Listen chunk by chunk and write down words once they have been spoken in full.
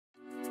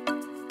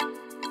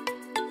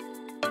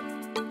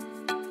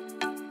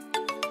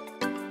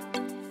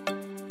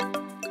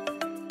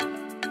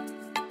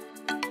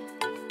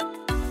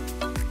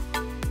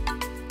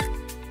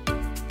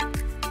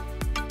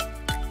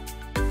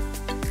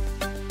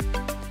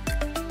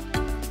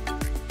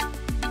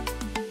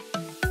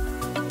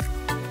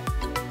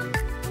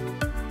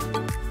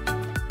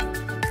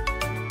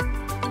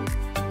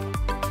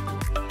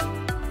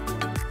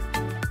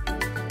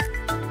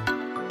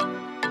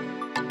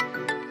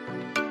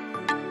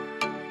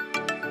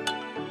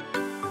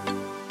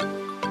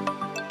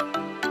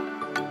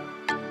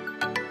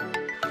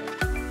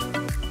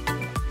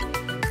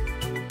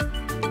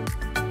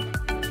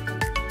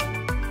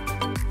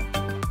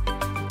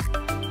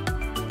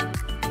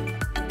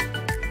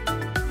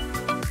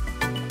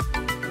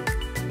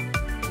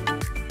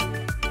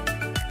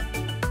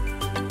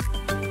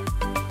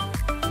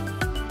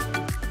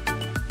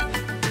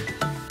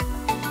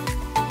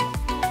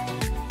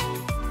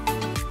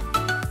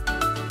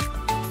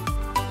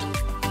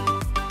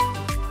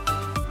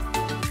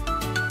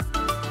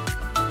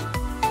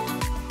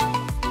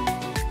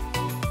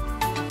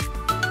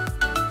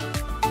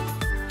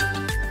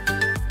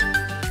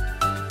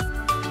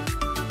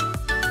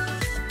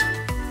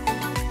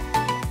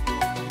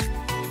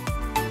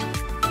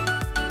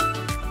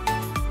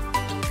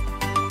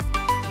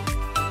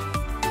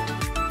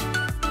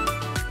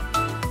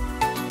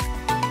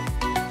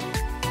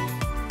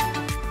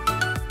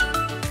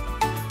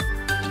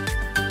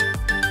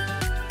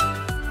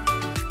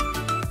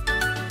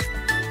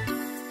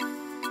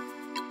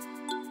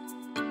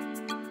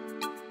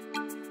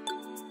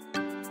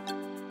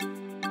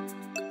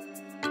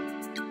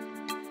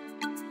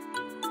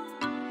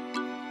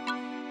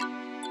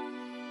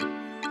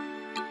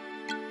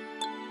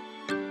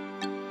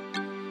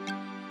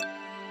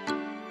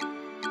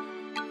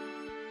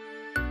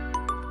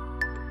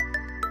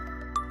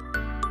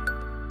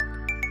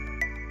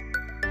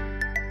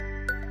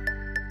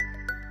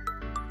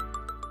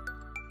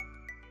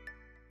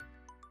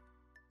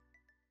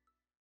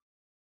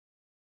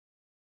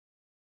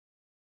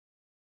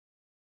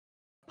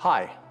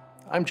Hi,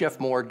 I'm Jeff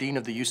Moore, Dean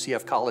of the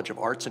UCF College of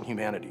Arts and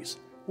Humanities.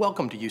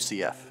 Welcome to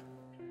UCF.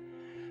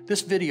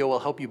 This video will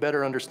help you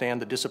better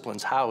understand the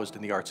disciplines housed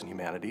in the Arts and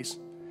Humanities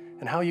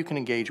and how you can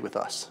engage with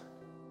us.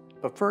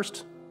 But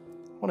first,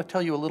 I want to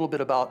tell you a little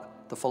bit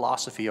about the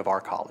philosophy of our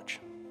college.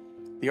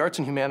 The Arts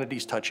and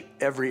Humanities touch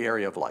every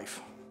area of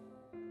life.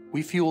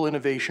 We fuel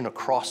innovation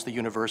across the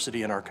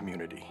university and our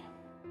community.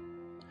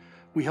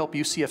 We help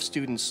UCF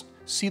students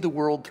see the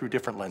world through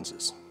different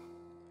lenses.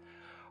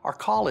 Our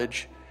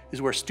college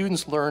is where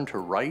students learn to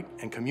write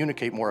and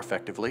communicate more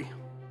effectively,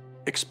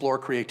 explore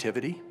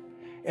creativity,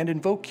 and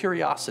invoke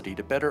curiosity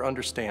to better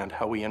understand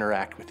how we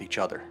interact with each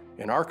other.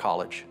 In our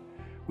college,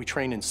 we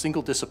train in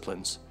single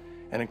disciplines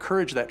and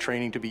encourage that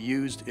training to be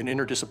used in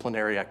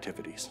interdisciplinary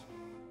activities.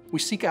 We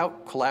seek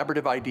out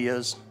collaborative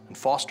ideas and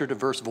foster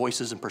diverse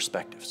voices and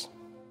perspectives.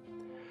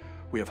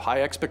 We have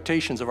high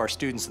expectations of our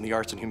students in the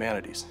Arts and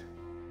Humanities.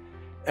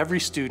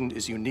 Every student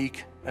is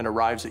unique and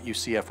arrives at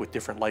UCF with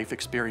different life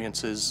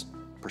experiences,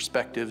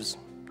 perspectives,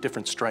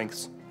 different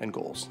strengths, and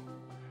goals.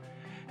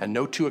 And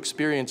no two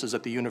experiences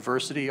at the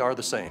university are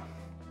the same.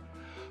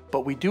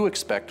 But we do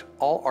expect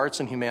all Arts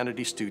and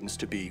Humanities students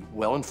to be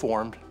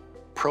well-informed,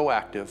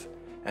 proactive,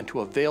 and to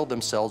avail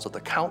themselves of the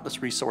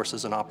countless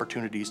resources and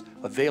opportunities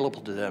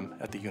available to them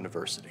at the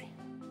university.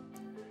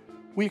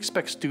 We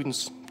expect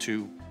students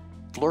to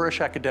flourish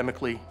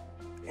academically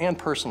and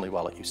personally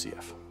while at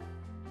UCF,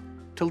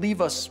 to leave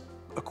us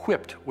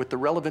equipped with the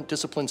relevant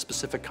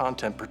discipline-specific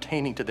content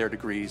pertaining to their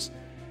degrees,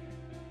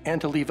 and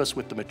to leave us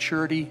with the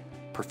maturity,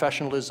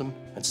 professionalism,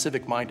 and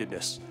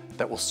civic-mindedness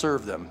that will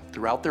serve them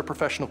throughout their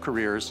professional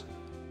careers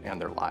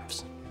and their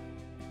lives.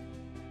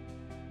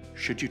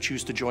 Should you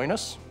choose to join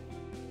us,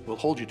 we'll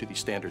hold you to these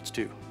standards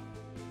too.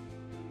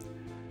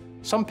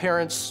 Some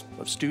parents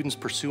of students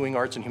pursuing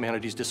Arts and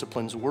Humanities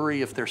disciplines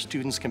worry if their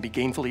students can be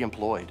gainfully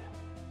employed.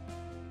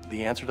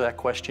 The answer to that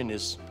question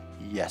is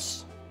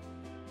yes.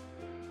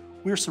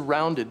 We're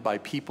surrounded by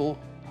people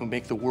who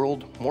make the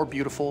world more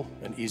beautiful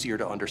and easier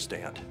to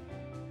understand.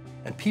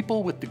 And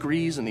people with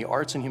degrees in the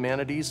Arts and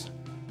Humanities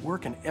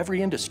work in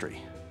every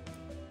industry.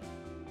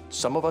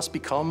 Some of us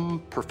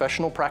become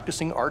professional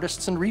practicing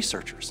artists and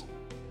researchers.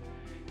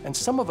 And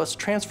some of us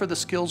transfer the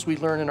skills we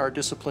learn in our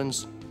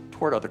disciplines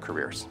toward other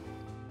careers.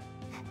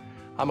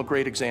 I'm a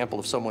great example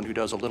of someone who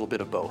does a little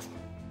bit of both.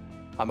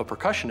 I'm a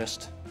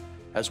percussionist,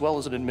 as well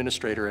as an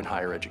administrator in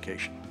higher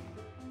education.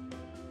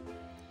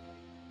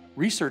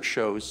 Research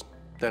shows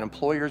that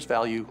employers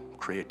value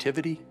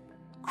creativity,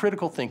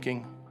 critical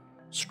thinking,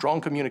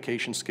 strong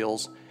communication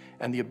skills,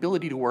 and the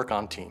ability to work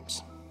on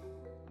teams.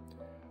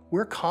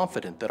 We're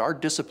confident that our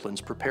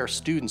disciplines prepare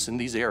students in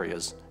these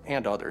areas,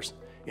 and others,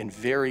 in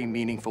very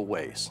meaningful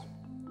ways.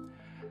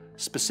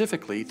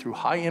 Specifically, through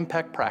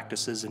high-impact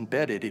practices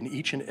embedded in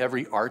each and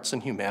every Arts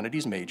and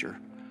Humanities major,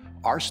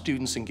 our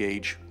students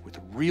engage with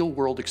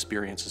real-world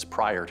experiences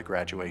prior to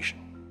graduation.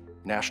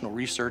 National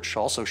research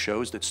also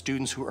shows that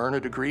students who earn a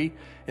degree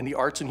in the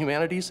Arts and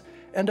Humanities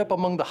end up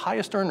among the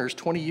highest earners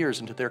 20 years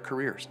into their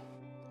careers.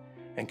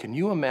 And can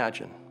you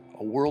imagine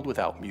a world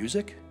without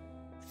music,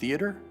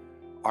 theater,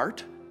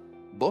 art,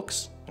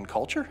 books, and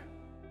culture?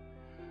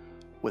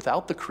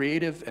 Without the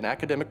creative and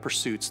academic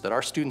pursuits that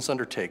our students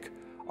undertake,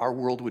 our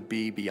world would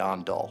be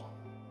beyond dull.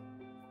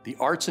 The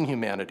Arts and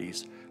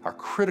Humanities are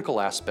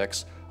critical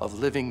aspects of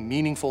living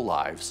meaningful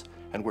lives,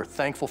 and we're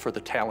thankful for the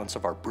talents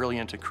of our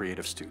brilliant and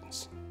creative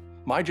students.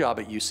 My job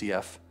at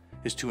UCF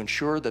is to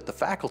ensure that the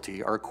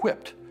faculty are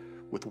equipped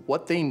with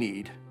what they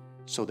need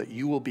so that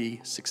you will be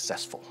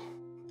successful.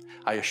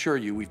 I assure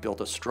you we've built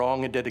a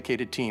strong and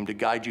dedicated team to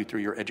guide you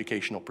through your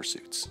educational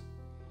pursuits.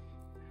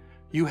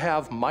 You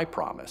have my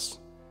promise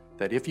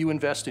that if you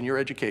invest in your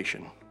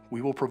education,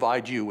 we will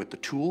provide you with the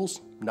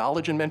tools,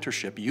 knowledge, and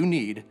mentorship you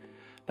need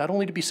not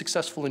only to be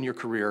successful in your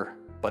career,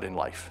 but in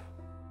life.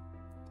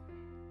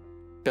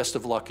 Best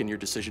of luck in your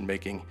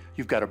decision-making.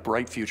 You've got a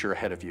bright future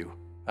ahead of you,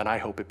 and I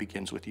hope it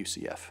begins with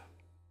UCF.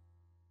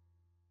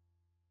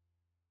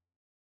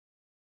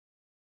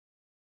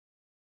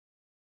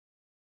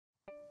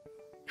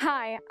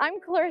 Hi,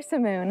 I'm Clarissa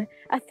Moon,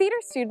 a theater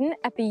student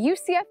at the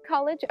UCF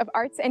College of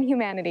Arts and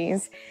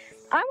Humanities.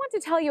 I want to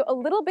tell you a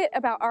little bit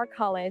about our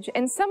college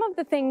and some of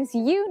the things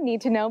you need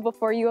to know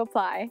before you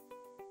apply.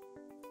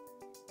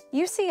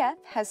 UCF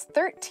has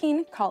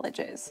 13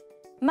 colleges.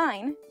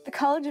 Mine, the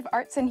College of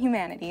Arts and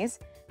Humanities,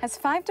 has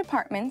 5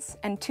 departments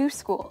and 2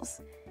 schools.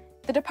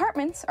 The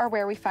departments are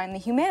where we find the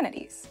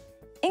humanities: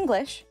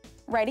 English,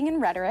 Writing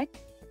and Rhetoric,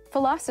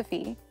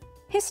 Philosophy,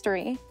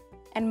 History,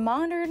 and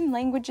Modern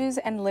Languages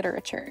and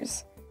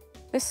Literatures.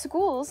 The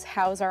schools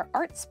house our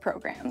arts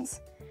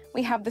programs.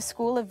 We have the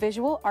School of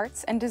Visual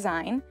Arts and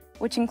Design,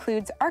 which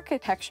includes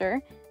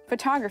architecture,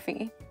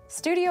 photography,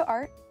 studio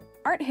art,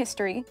 art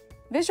history,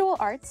 visual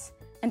arts,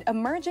 and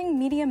emerging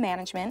media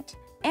management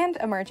and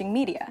emerging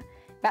media.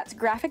 That's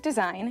graphic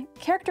design,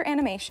 character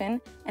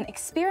animation, and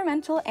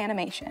experimental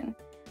animation.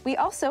 We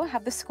also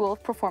have the School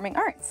of Performing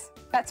Arts.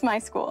 That's my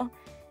school.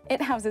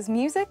 It houses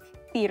music,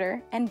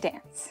 theater, and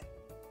dance.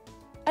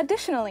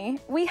 Additionally,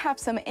 we have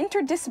some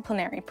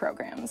interdisciplinary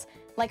programs,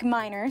 like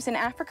minors in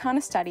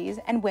Africana Studies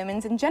and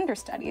Women's and Gender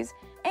Studies,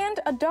 and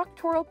a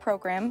doctoral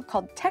program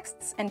called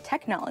Texts and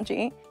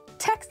Technology.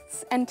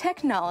 Texts and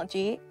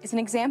Technology is an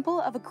example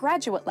of a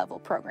graduate-level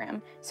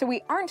program, so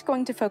we aren't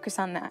going to focus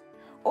on that,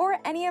 or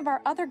any of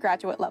our other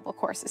graduate-level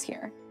courses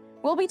here.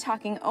 We'll be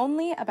talking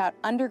only about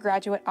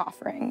undergraduate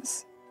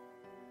offerings.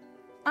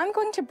 I'm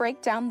going to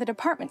break down the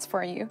departments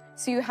for you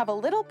so you have a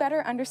little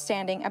better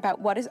understanding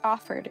about what is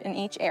offered in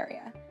each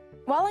area.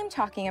 While I'm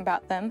talking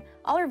about them,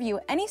 I'll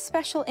review any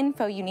special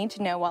info you need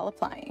to know while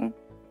applying.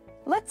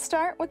 Let's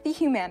start with the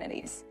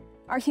humanities.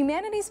 Our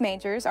humanities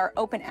majors are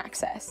open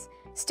access.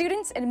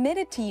 Students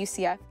admitted to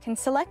UCF can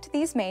select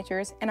these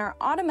majors and are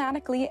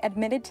automatically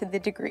admitted to the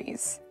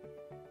degrees.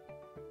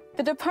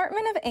 The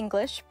Department of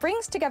English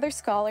brings together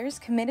scholars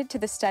committed to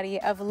the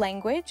study of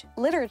language,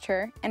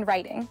 literature, and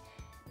writing.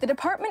 The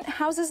department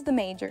houses the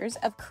majors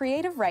of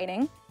creative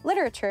writing,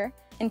 literature,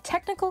 and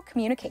technical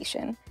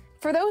communication.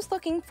 For those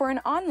looking for an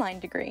online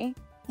degree,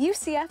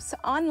 UCF's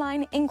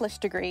online English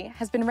degree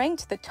has been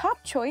ranked the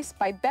top choice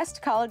by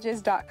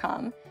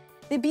bestcolleges.com.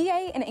 The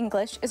BA in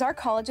English is our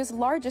college's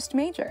largest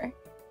major.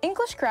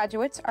 English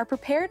graduates are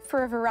prepared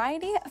for a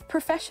variety of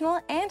professional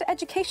and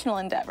educational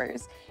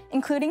endeavors,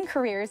 including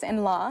careers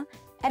in law,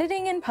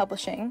 editing and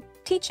publishing,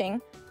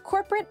 teaching,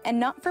 corporate and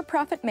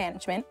not-for-profit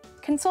management,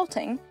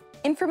 consulting,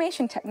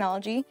 information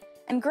technology,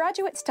 and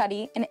graduate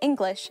study in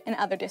English and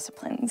other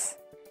disciplines.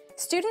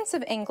 Students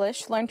of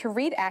English learn to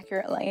read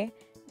accurately,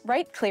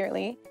 write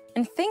clearly,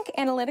 and think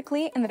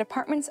analytically in the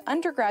department's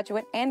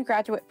undergraduate and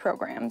graduate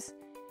programs.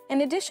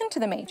 In addition to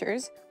the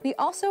majors, we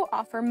also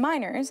offer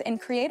minors in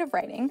creative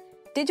writing,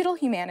 digital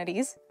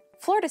humanities,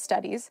 Florida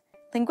studies,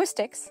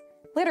 linguistics,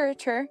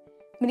 literature,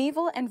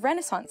 medieval and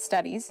Renaissance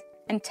studies,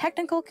 and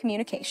technical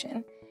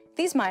communication.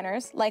 These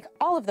minors, like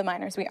all of the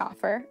minors we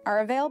offer, are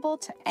available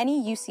to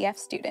any UCF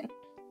student.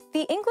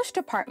 The English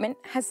department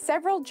has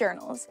several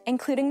journals,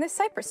 including the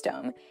Cypress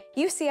Dome,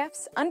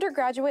 UCF's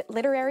undergraduate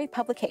literary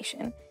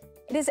publication.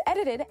 It is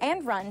edited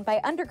and run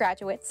by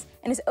undergraduates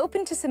and is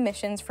open to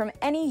submissions from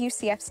any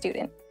UCF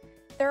student.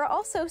 There are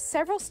also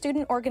several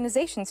student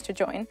organizations to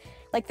join,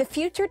 like the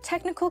Future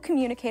Technical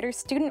Communicators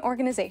Student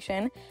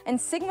Organization and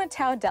Sigma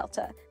Tau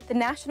Delta, the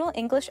National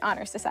English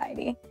Honor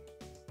Society.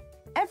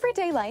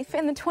 Everyday life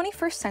in the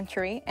 21st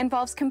century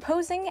involves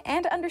composing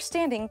and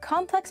understanding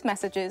complex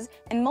messages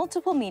in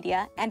multiple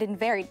media and in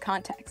varied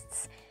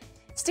contexts.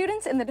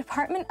 Students in the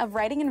Department of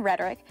Writing and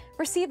Rhetoric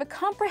receive a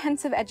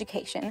comprehensive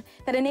education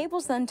that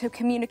enables them to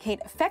communicate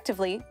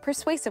effectively,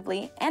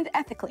 persuasively, and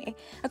ethically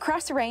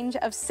across a range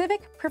of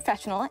civic,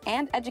 professional,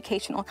 and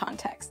educational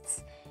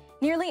contexts.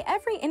 Nearly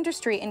every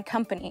industry and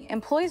company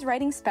employs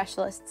writing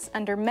specialists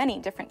under many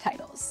different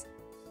titles.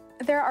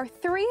 There are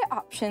 3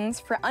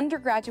 options for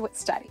undergraduate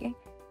study: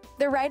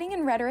 the Writing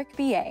and Rhetoric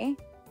BA,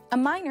 a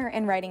minor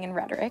in Writing and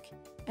Rhetoric,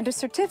 and a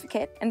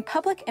certificate in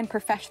Public and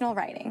Professional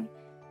Writing.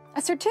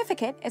 A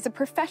certificate is a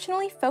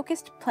professionally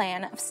focused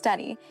plan of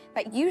study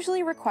that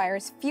usually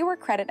requires fewer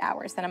credit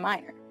hours than a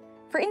minor.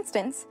 For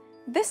instance,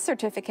 this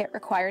certificate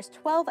requires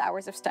 12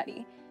 hours of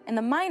study, and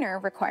the minor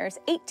requires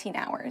 18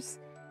 hours.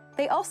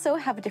 They also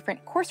have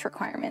different course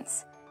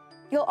requirements.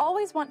 You'll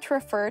always want to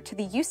refer to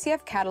the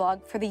UCF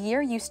catalog for the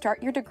year you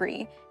start your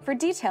degree for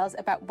details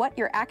about what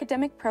your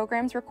academic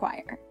programs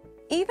require.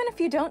 Even if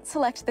you don't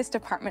select this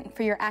department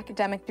for your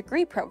academic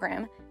degree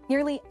program,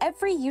 nearly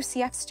every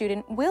UCF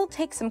student will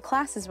take some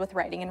classes with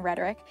Writing and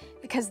Rhetoric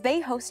because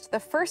they host the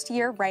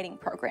first-year writing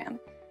program.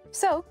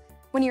 So,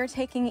 when you're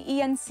taking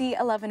ENC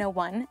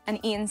 1101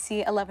 and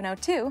ENC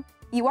 1102,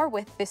 you are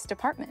with this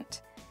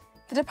department.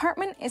 The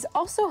department is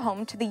also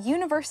home to the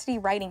University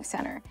Writing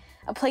Center,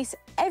 a place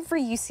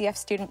every UCF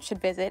student should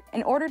visit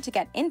in order to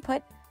get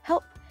input,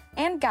 help,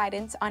 and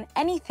guidance on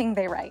anything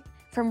they write,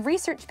 from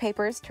research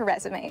papers to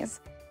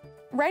resumes.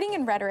 Writing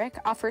and Rhetoric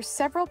offers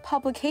several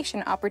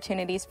publication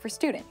opportunities for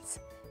students.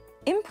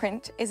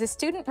 Imprint is a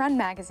student-run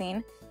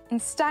magazine, and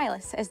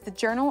Stylus is the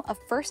Journal of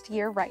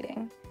First-Year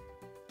Writing.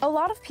 A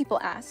lot of people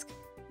ask,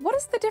 what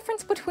is the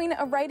difference between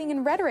a Writing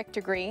and Rhetoric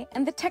degree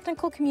and the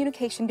Technical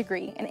Communication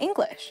degree in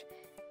English?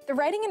 The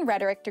Writing and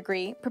Rhetoric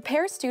degree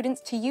prepares students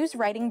to use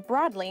writing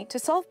broadly to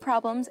solve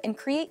problems and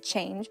create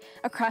change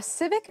across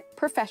civic,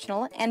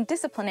 professional, and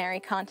disciplinary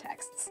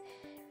contexts.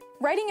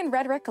 Writing and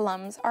Rhetoric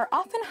alums are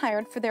often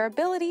hired for their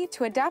ability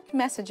to adapt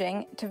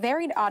messaging to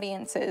varied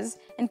audiences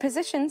in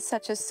positions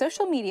such as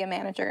social media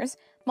managers,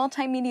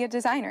 multimedia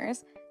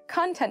designers,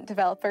 content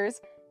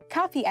developers,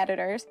 copy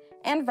editors,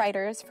 and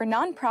writers for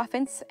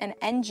nonprofits and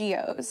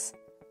NGOs.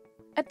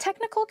 A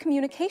technical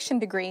communication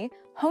degree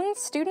hones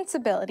students'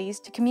 abilities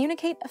to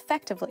communicate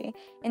effectively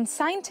in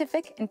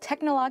scientific and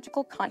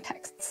technological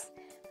contexts.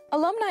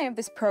 Alumni of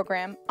this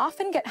program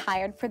often get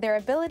hired for their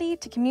ability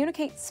to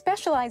communicate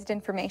specialized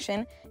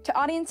information to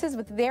audiences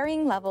with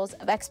varying levels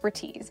of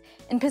expertise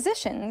in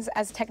positions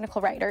as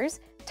technical writers,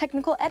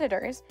 technical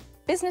editors,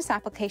 business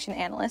application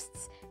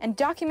analysts, and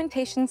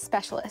documentation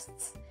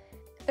specialists.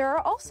 There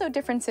are also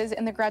differences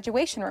in the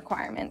graduation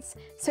requirements,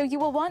 so you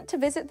will want to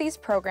visit these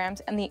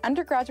programs and the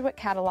undergraduate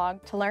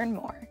catalog to learn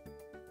more.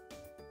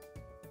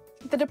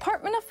 The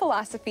Department of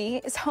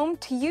Philosophy is home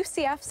to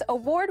UCF's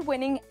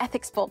award-winning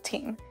Ethics Bowl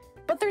team.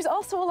 But there's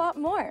also a lot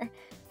more.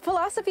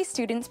 Philosophy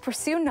students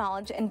pursue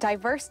knowledge in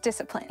diverse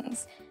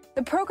disciplines.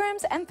 The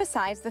programs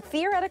emphasize the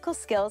theoretical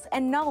skills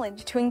and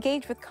knowledge to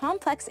engage with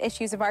complex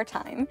issues of our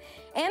time,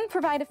 and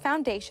provide a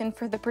foundation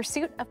for the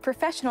pursuit of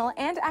professional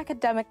and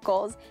academic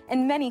goals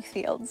in many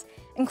fields,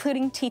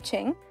 including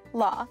teaching,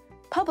 law,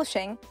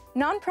 publishing,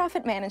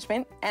 nonprofit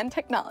management, and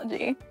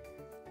technology.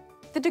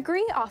 The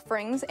degree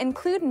offerings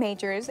include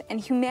majors in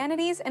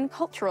Humanities and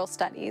Cultural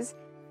Studies,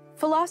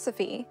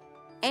 Philosophy,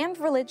 and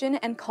Religion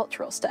and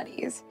Cultural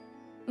Studies.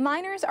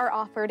 Minors are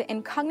offered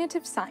in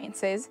Cognitive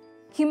Sciences,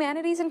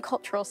 Humanities and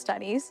Cultural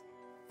Studies,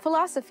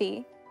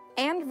 Philosophy,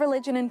 and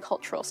Religion and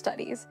Cultural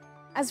Studies,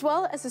 as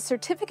well as a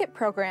certificate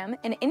program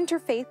in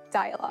Interfaith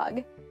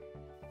Dialogue.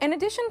 In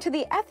addition to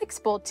the Ethics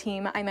Bowl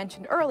team I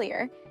mentioned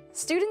earlier,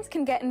 students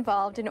can get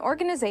involved in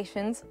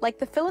organizations like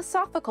the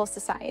Philosophical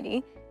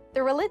Society,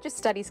 the Religious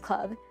Studies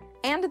Club,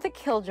 and the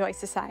Killjoy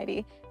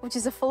Society, which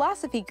is a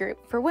philosophy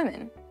group for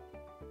women.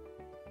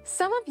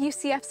 Some of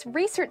UCF's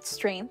research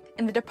strength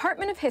in the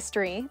Department of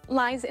History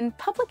lies in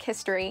Public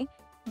History,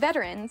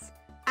 Veterans,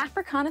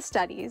 Africana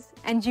Studies,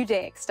 and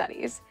Judaic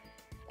Studies.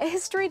 A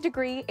history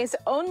degree is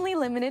only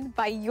limited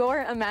by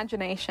your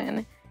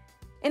imagination.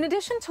 In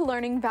addition to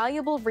learning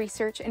valuable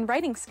research and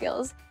writing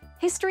skills,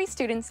 history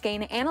students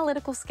gain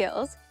analytical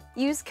skills,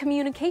 use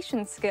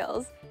communication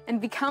skills, and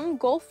become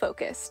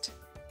goal-focused.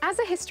 As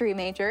a history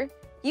major,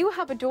 you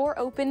have a door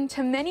open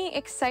to many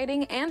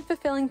exciting and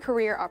fulfilling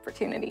career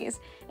opportunities,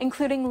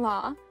 including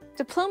law,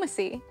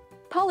 diplomacy,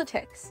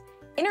 politics,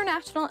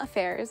 international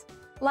affairs,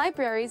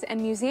 libraries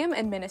and museum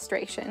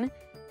administration,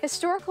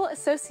 historical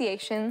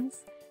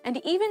associations,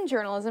 and even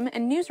journalism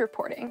and news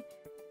reporting.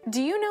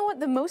 Do you know what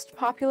the most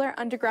popular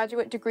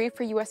undergraduate degree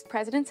for US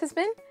presidents has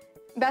been?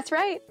 That's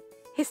right,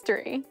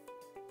 history.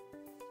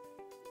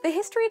 The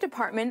History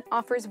Department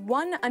offers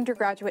one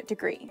undergraduate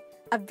degree,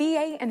 a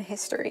VA in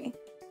History.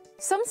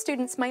 Some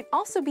students might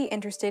also be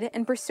interested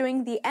in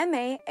pursuing the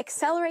MA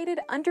Accelerated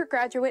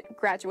Undergraduate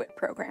Graduate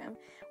Program,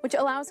 which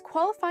allows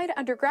qualified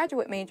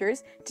undergraduate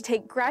majors to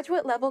take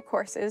graduate-level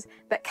courses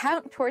that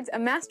count towards a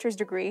master's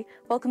degree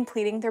while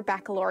completing their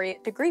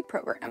baccalaureate degree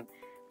program.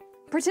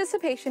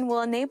 Participation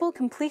will enable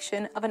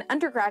completion of an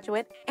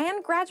undergraduate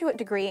and graduate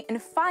degree in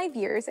 5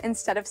 years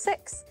instead of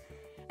 6.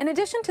 In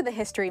addition to the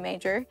history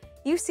major,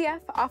 UCF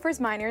offers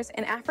minors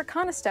in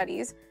Africana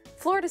Studies,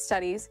 Florida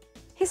Studies,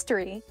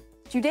 History,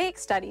 Judaic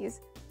Studies,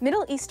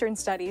 Middle Eastern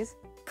Studies,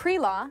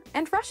 Pre-Law,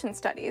 and Russian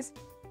Studies.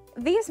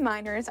 These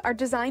minors are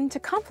designed to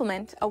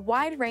complement a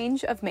wide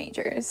range of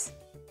majors.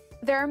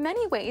 There are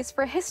many ways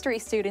for history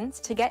students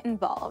to get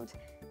involved.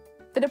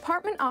 The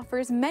department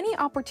offers many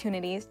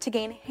opportunities to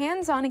gain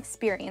hands-on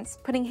experience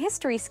putting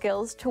history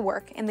skills to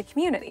work in the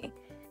community.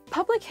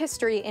 Public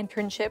history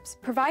internships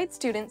provide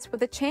students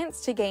with a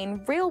chance to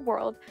gain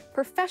real-world,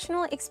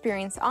 professional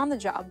experience on the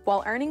job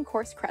while earning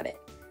course credit.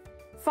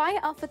 Phi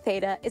Alpha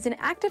Theta is an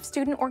active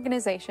student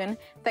organization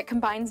that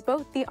combines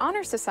both the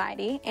Honor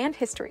Society and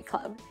History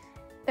Club.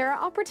 There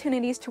are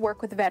opportunities to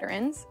work with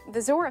veterans,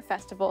 the Zora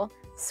Festival,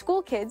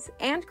 school kids,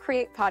 and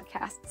create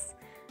podcasts.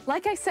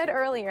 Like I said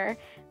earlier,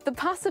 the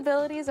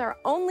possibilities are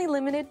only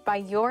limited by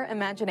your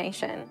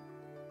imagination.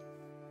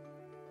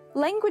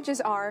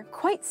 Languages are,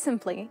 quite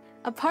simply,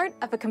 a part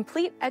of a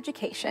complete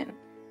education.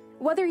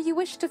 Whether you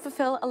wish to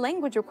fulfill a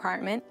language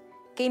requirement,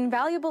 gain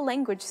valuable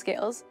language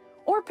skills,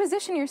 or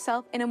position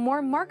yourself in a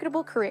more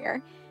marketable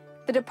career,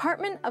 the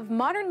Department of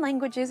Modern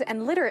Languages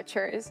and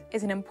Literatures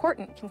is an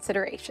important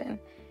consideration.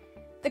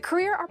 The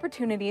career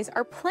opportunities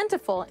are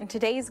plentiful in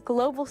today's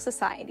global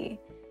society.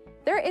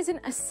 There isn't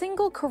a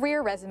single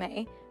career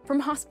resume, from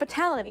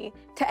hospitality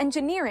to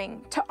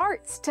engineering to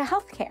arts to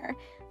healthcare,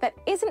 that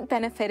isn't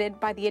benefited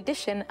by the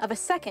addition of a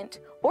second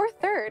or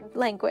third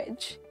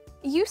language.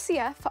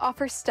 UCF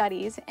offers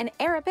studies in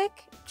Arabic,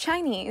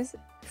 Chinese,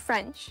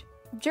 French,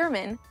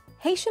 German,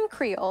 Haitian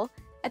Creole,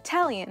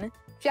 Italian,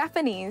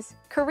 Japanese,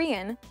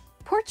 Korean,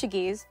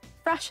 Portuguese,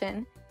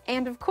 Russian,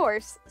 and of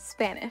course,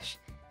 Spanish.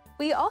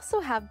 We also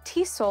have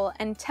TESOL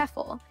and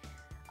TEFL.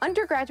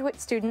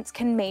 Undergraduate students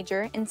can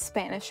major in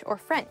Spanish or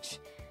French.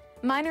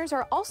 Minors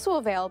are also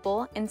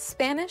available in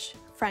Spanish,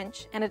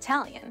 French, and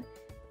Italian.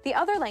 The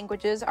other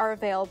languages are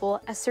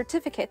available as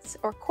certificates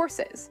or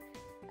courses.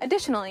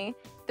 Additionally,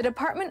 the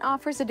department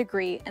offers a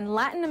degree in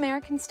Latin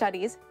American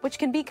Studies, which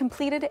can be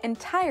completed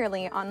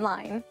entirely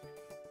online.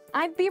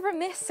 I'd be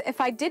remiss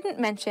if I didn't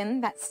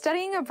mention that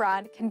studying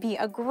abroad can be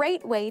a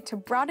great way to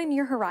broaden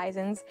your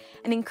horizons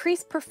and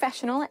increase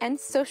professional and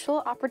social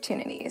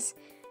opportunities.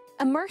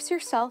 Immerse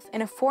yourself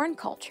in a foreign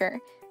culture,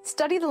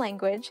 study the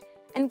language,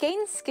 and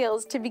gain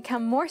skills to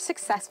become more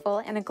successful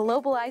in a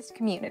globalized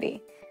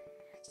community.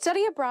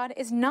 Study abroad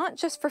is not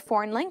just for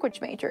foreign language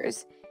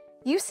majors.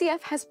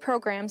 UCF has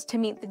programs to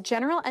meet the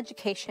general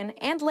education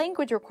and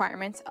language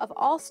requirements of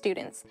all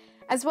students,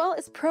 as well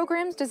as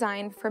programs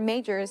designed for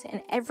majors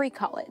in every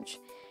college.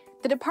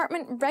 The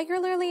department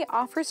regularly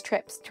offers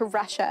trips to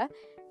Russia,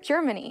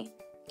 Germany,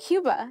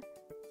 Cuba,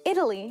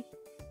 Italy,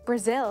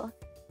 Brazil,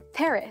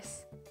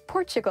 Paris,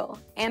 Portugal,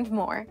 and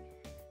more.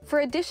 For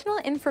additional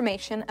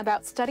information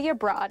about study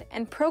abroad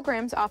and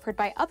programs offered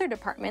by other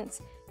departments,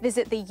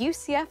 visit the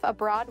UCF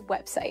Abroad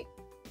website.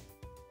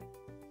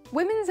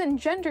 Women's and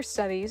Gender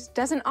Studies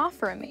doesn't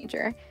offer a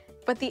major,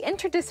 but the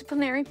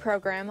interdisciplinary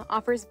program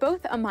offers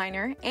both a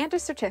minor and a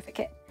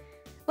certificate.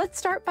 Let's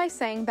start by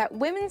saying that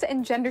Women's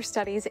and Gender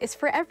Studies is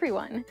for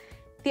everyone.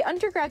 The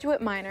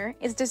undergraduate minor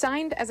is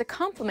designed as a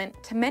complement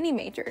to many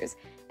majors,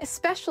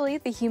 especially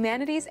the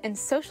humanities and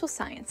social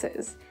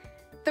sciences.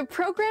 The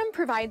program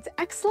provides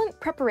excellent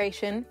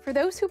preparation for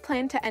those who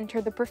plan to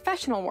enter the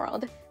professional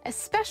world,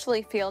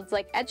 especially fields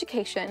like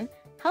education,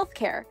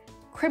 healthcare,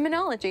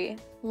 criminology,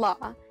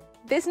 law,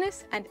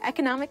 business, and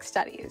economic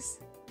studies.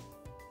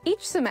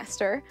 Each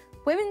semester,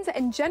 Women's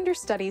and Gender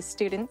Studies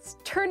students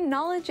turn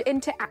knowledge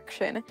into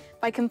action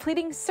by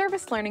completing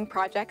service learning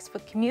projects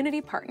with community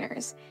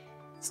partners.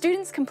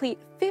 Students complete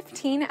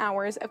 15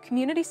 hours of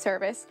community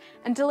service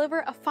and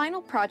deliver a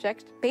final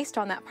project based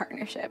on that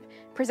partnership,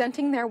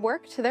 presenting their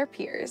work to their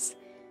peers.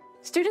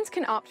 Students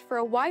can opt for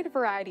a wide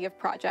variety of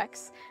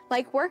projects,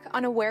 like work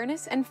on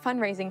awareness and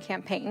fundraising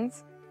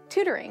campaigns,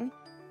 tutoring,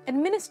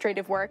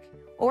 administrative work,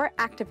 or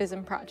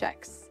activism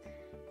projects.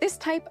 This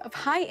type of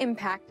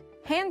high-impact,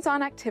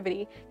 hands-on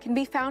activity can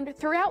be found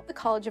throughout the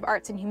College of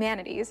Arts and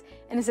Humanities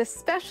and is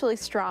especially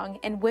strong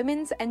in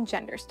Women's and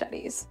Gender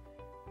Studies.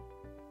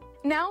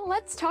 Now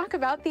let's talk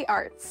about the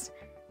arts.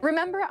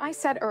 Remember I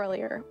said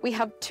earlier, we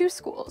have two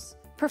schools,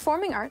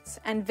 Performing Arts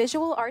and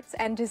Visual Arts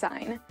and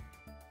Design.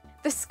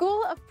 The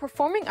School of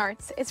Performing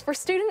Arts is for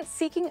students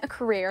seeking a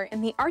career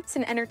in the arts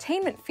and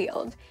entertainment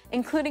field,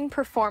 including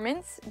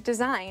performance,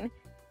 design,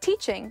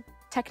 teaching,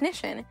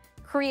 technician,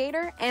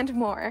 creator, and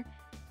more.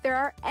 There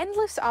are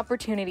endless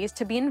opportunities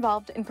to be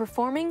involved in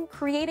performing,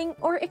 creating,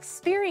 or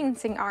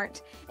experiencing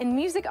art in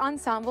music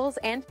ensembles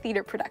and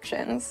theater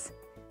productions.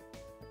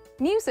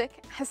 Music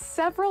has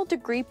several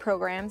degree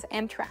programs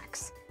and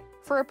tracks.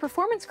 For a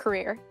performance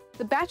career,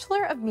 the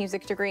Bachelor of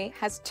Music degree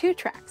has 2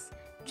 tracks,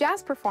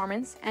 Jazz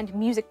Performance and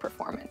Music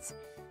Performance.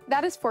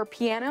 That is for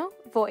piano,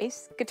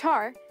 voice,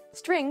 guitar,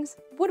 strings,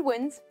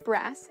 woodwinds,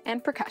 brass,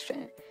 and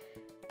percussion.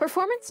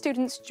 Performance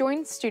students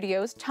join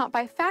studios taught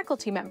by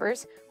faculty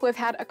members who have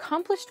had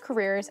accomplished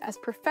careers as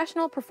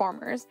professional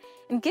performers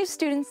and give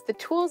students the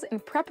tools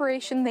and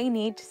preparation they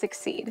need to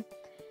succeed.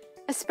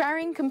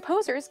 Aspiring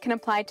composers can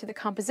apply to the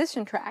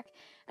composition track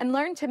and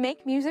learn to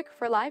make music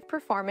for live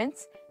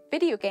performance,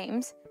 video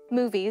games,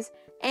 movies,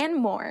 and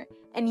more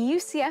in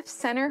UCF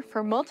Center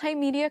for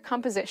Multimedia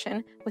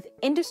Composition with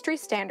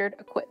industry-standard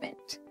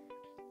equipment.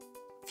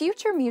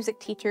 Future music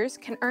teachers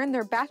can earn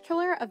their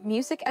Bachelor of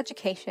Music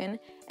education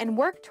and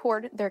work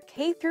toward their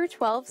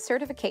K-12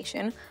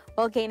 certification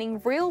while gaining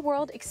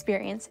real-world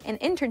experience in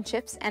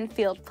internships and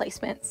field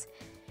placements.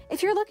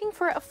 If you're looking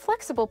for a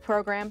flexible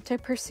program to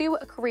pursue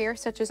a career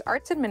such as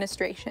arts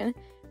administration,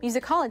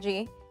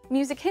 musicology,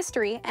 music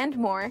history, and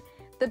more,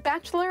 the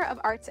Bachelor of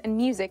Arts and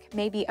Music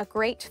may be a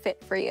great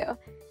fit for you.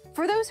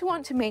 For those who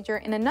want to major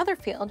in another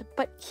field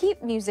but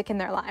keep music in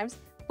their lives,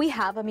 we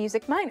have a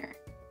music minor.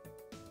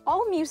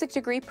 All music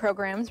degree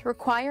programs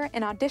require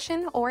an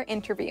audition or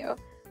interview.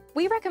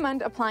 We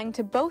recommend applying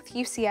to both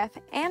UCF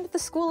and the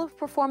School of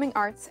Performing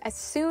Arts as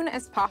soon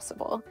as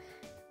possible.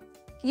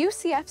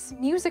 UCF's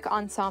music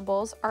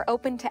ensembles are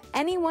open to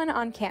anyone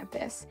on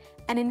campus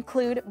and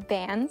include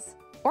bands,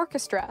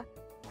 orchestra,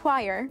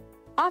 choir,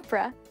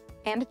 opera,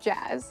 and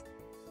jazz.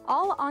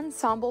 All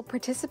ensemble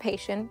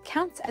participation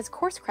counts as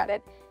course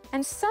credit,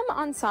 and some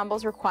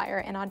ensembles require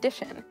an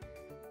audition.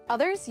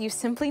 Others, you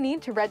simply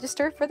need to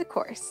register for the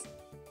course.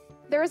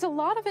 There is a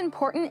lot of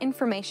important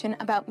information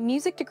about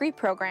music degree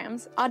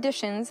programs,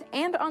 auditions,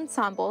 and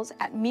ensembles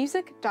at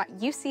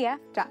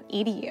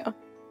music.ucf.edu.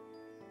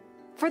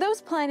 For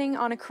those planning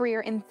on a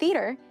career in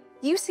theater,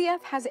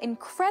 UCF has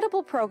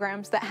incredible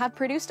programs that have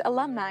produced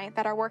alumni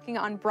that are working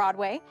on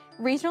Broadway,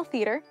 regional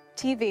theater,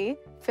 TV,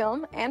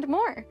 film, and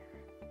more.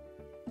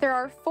 There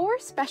are 4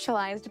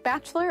 specialized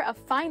Bachelor of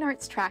Fine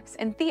Arts tracks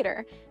in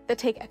theater that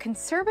take a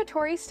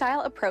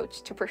conservatory-style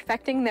approach to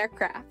perfecting their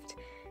craft.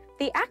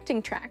 The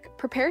acting track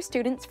prepares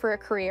students for a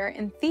career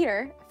in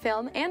theater,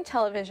 film, and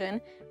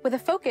television with a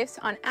focus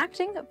on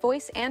acting,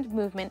 voice, and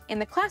movement in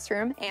the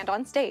classroom and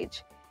on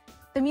stage.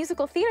 The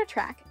musical theater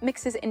track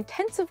mixes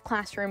intensive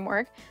classroom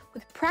work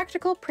with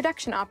practical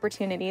production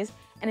opportunities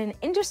and an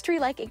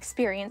industry-like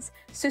experience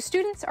so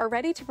students are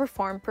ready to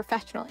perform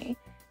professionally.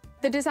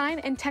 The design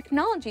and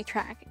technology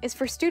track is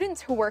for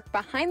students who work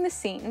behind the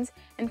scenes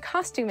in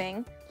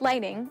costuming,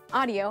 lighting,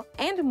 audio,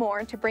 and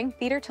more to bring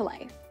theater to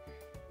life.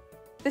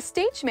 The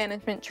stage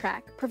management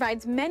track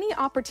provides many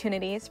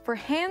opportunities for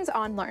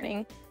hands-on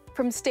learning,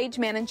 from stage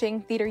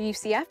managing Theater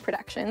UCF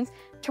productions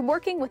to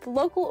working with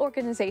local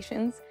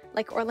organizations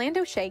like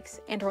Orlando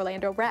Shakes and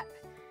Orlando Rep.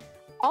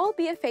 All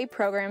BFA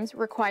programs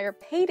require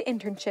paid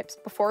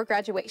internships before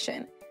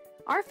graduation.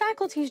 Our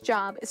faculty's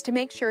job is to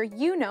make sure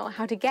you know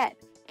how to get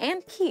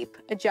and keep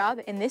a job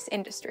in this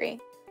industry.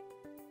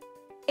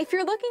 If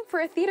you're looking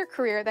for a theater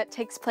career that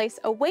takes place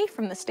away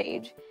from the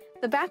stage,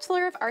 the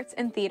Bachelor of Arts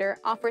in Theater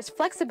offers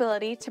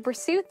flexibility to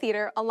pursue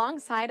theater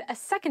alongside a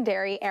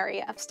secondary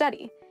area of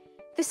study.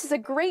 This is a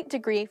great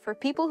degree for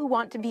people who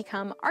want to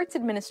become arts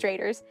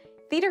administrators,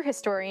 theater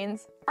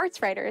historians,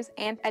 arts writers,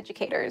 and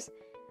educators.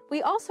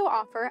 We also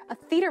offer a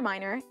theater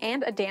minor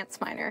and a dance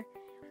minor.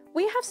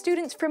 We have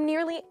students from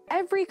nearly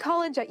every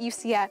college at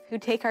UCF who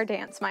take our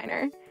dance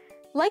minor.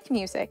 Like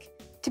music,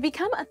 to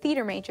become a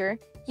theater major,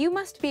 you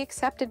must be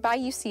accepted by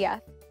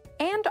UCF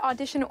and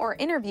audition or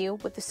interview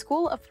with the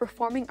School of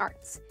Performing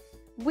Arts.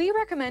 We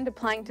recommend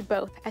applying to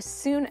both as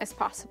soon as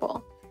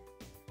possible.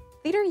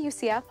 Theater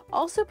UCF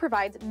also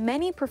provides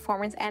many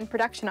performance and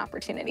production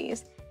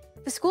opportunities.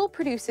 The school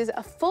produces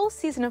a full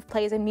season of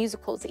plays and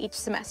musicals each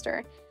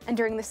semester, and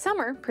during the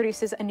summer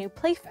produces a new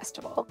play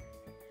festival.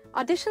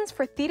 Auditions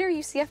for Theater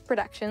UCF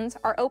productions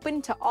are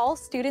open to all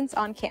students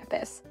on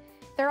campus.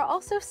 There are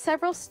also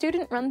several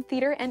student-run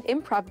theater and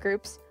improv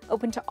groups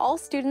open to all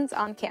students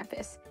on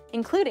campus,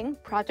 including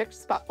Project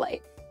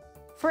Spotlight.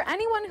 For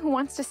anyone who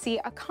wants to see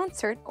a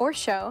concert or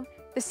show,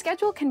 the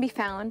schedule can be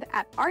found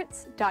at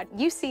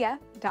arts.ucf.edu.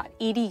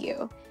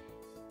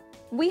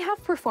 We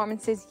have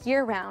performances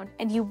year-round,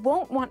 and you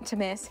won't want to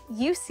miss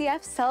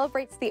UCF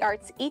Celebrates the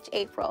Arts each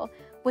April,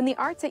 when the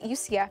arts at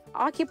UCF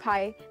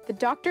occupy the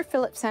Dr.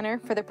 Phillips Center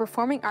for the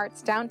Performing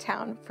Arts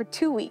downtown for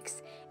 2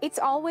 weeks. It's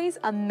always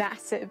a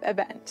massive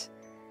event.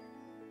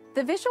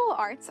 The visual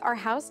arts are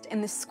housed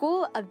in the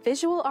School of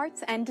Visual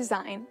Arts and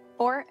Design,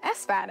 or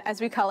SVAD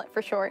as we call it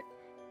for short.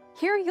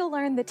 Here you'll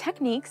learn the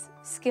techniques,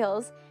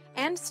 skills,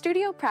 and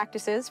studio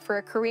practices for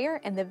a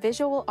career in the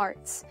visual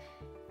arts.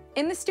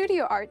 In the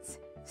studio arts,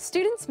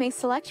 students may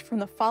select from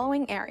the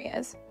following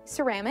areas: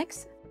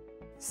 ceramics,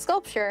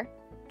 sculpture,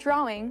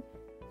 drawing,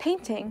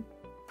 painting,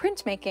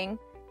 printmaking,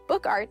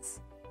 book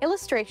arts,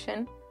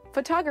 illustration,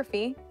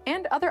 photography,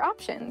 and other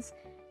options.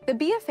 The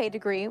BFA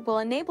degree will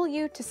enable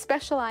you to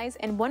specialize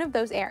in one of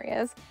those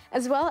areas,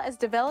 as well as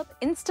develop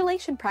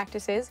installation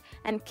practices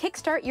and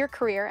kickstart your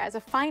career as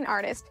a fine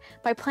artist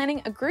by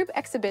planning a group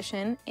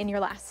exhibition in your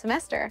last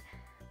semester.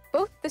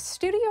 Both the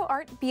Studio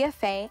Art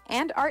BFA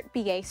and Art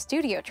BA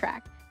studio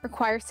track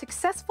require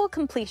successful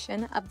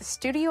completion of the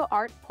Studio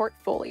Art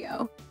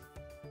portfolio.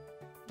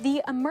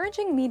 The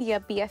Emerging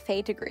Media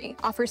BFA degree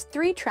offers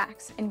 3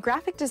 tracks in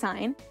graphic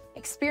design,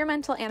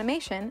 experimental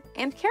animation,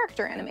 and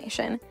character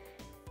animation.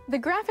 The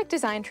graphic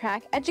design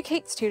track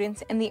educates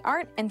students in the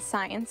art and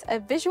science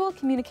of visual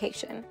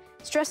communication,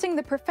 stressing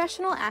the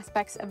professional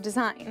aspects of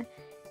design.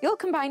 You'll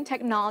combine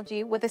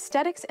technology with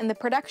aesthetics in the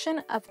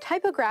production of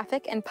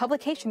typographic and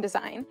publication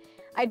design,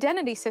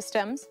 identity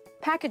systems,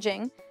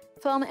 packaging,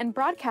 film and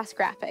broadcast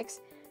graphics,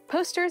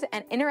 posters,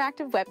 and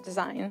interactive web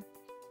design.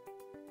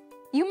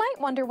 You might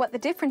wonder what the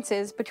difference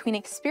is between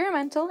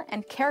experimental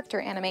and character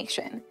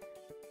animation.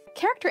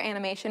 Character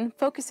animation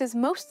focuses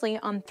mostly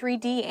on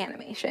 3D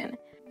animation.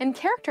 In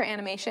character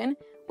animation,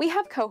 we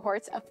have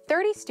cohorts of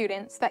 30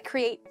 students that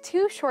create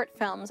 2 short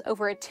films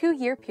over a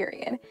 2-year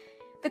period.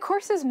 The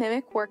courses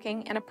mimic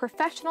working in a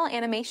professional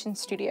animation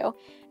studio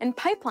and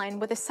pipeline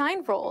with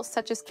assigned roles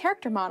such as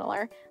character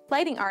modeler,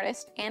 lighting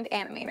artist, and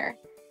animator.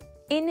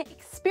 In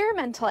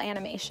experimental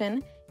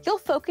animation, you'll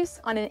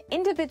focus on an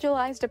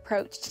individualized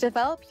approach to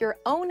develop your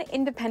own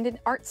independent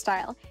art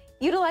style,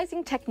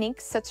 utilizing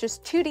techniques such as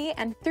 2D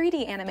and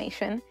 3D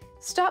animation,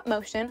 stop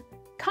motion,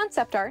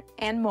 concept art,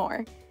 and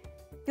more.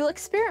 You'll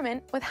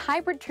experiment with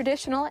hybrid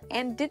traditional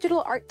and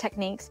digital art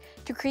techniques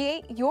to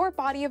create your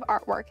body of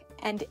artwork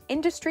and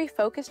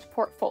industry-focused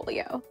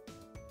portfolio.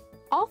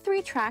 All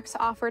 3 tracks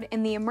offered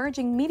in the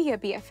Emerging Media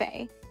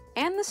BFA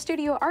and the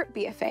Studio Art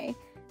BFA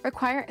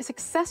require a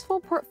successful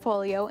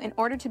portfolio in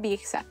order to be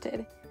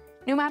accepted.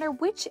 No matter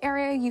which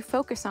area you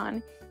focus on,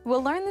 you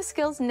will learn the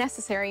skills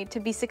necessary to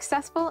be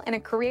successful in a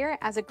career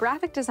as a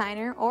graphic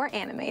designer or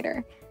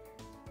animator.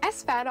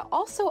 SVAD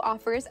also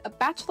offers a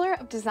Bachelor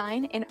of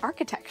Design in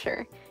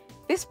Architecture.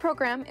 This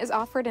program is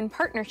offered in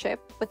partnership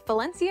with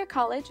Valencia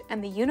College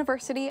and the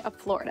University of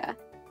Florida.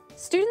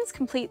 Students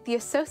complete the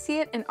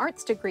Associate in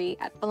Arts degree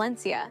at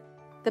Valencia,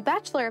 the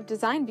Bachelor of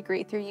Design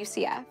degree through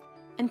UCF,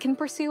 and can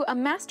pursue a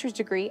master's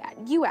degree at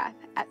UF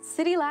at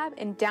City Lab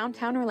in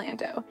downtown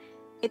Orlando.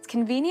 It's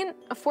convenient,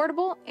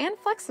 affordable, and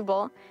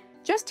flexible.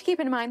 Just keep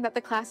in mind that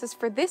the classes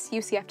for this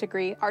UCF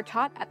degree are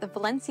taught at the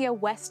Valencia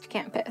West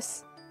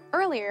campus.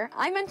 Earlier,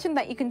 I mentioned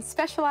that you can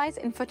specialize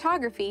in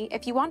photography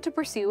if you want to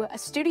pursue a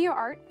Studio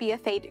Art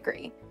BFA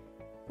degree.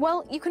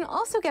 Well, you can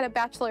also get a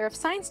Bachelor of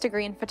Science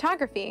degree in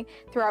photography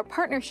through our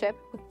partnership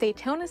with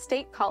Daytona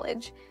State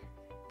College.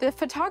 The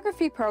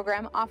photography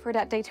program offered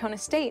at Daytona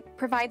State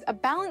provides a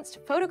balanced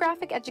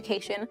photographic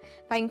education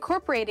by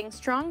incorporating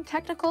strong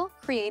technical,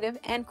 creative,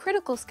 and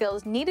critical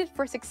skills needed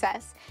for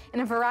success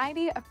in a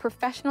variety of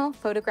professional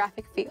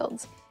photographic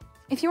fields.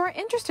 If you are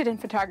interested in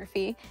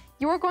photography,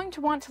 you are going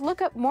to want to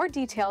look up more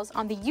details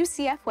on the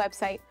UCF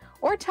website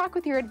or talk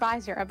with your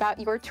advisor about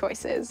your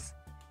choices.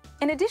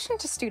 In addition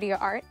to studio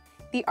art,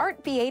 the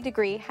Art BA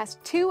degree has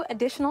 2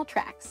 additional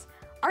tracks,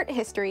 Art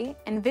History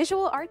and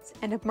Visual Arts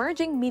and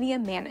Emerging Media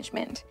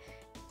Management.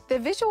 The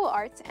Visual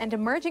Arts and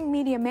Emerging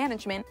Media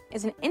Management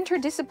is an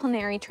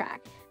interdisciplinary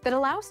track that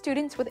allows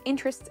students with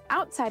interests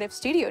outside of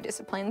studio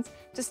disciplines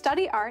to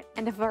study art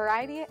and a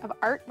variety of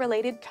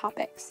art-related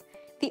topics.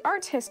 The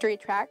Art History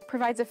track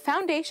provides a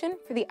foundation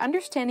for the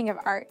understanding of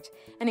art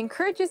and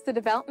encourages the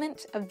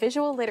development of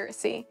visual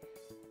literacy.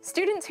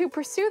 Students who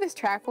pursue this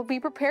track will be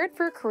prepared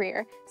for a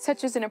career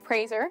such as an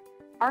appraiser,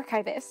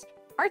 archivist,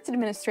 arts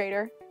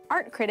administrator,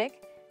 art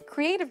critic,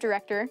 creative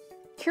director,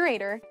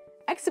 curator,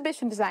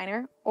 exhibition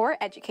designer, or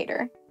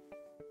educator.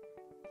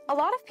 A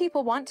lot of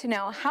people want to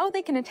know how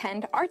they can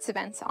attend arts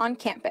events on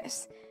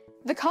campus.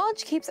 The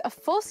college keeps a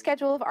full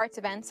schedule of arts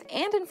events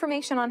and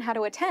information on how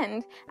to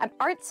attend at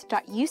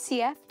arts.ucf.edu.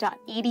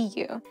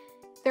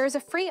 There is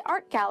a free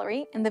art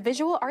gallery in the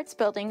Visual Arts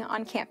building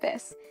on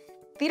campus.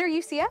 Theater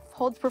UCF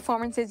holds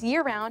performances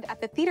year-round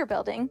at the Theater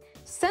Building,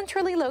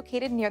 centrally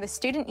located near the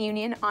Student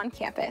Union on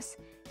campus.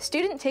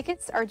 Student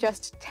tickets are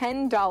just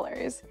 $10.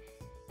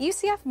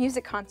 UCF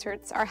music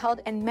concerts are held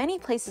in many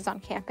places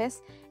on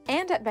campus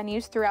and at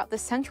venues throughout the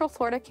Central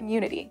Florida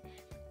community.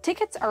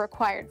 Tickets are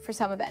required for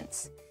some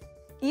events.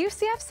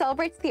 UCF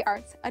Celebrates the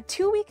Arts, a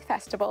 2-week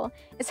festival,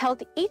 is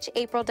held each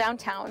April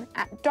downtown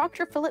at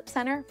Dr. Phillips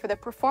Center for the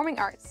Performing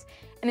Arts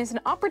and is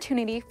an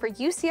opportunity for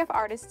UCF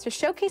artists to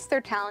showcase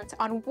their talents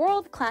on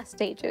world-class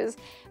stages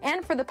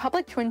and for the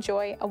public to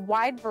enjoy a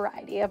wide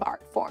variety of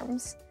art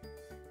forms.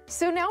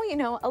 So now you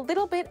know a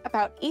little bit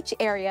about each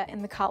area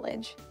in the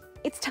college.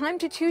 It's time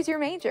to choose your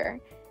major.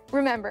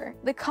 Remember,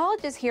 the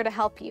college is here to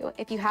help you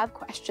if you have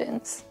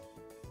questions.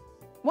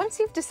 Once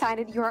you've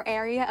decided your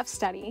area of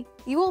study,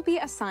 you will be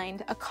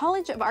assigned a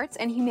College of Arts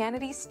and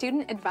Humanities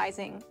Student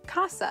Advising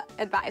 (CASA)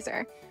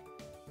 advisor.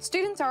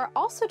 Students are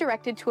also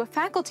directed to a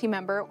faculty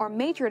member or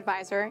major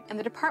advisor in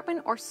the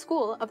department or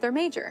school of their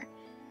major.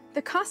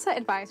 The CASA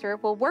advisor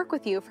will work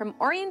with you from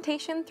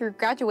orientation through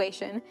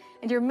graduation,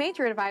 and your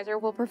major advisor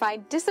will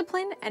provide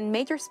discipline and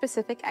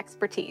major-specific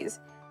expertise.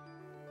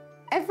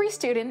 Every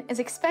student is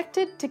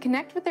expected to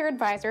connect with their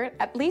advisor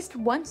at least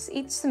once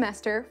each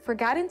semester for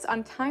guidance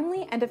on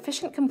timely and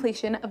efficient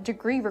completion of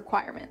degree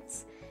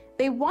requirements.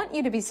 They want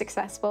you to be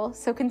successful,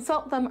 so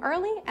consult them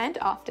early and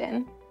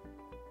often.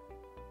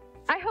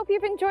 I hope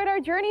you've enjoyed our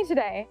journey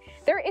today.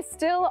 There is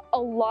still a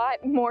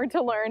lot more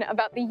to learn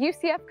about the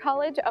UCF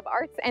College of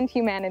Arts and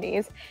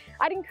Humanities.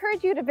 I'd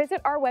encourage you to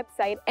visit our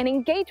website and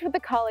engage with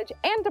the college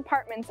and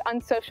departments on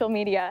social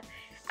media.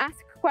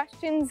 Ask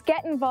questions,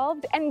 get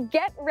involved, and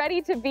get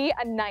ready to be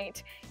a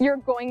knight. You're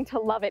going to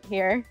love it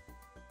here.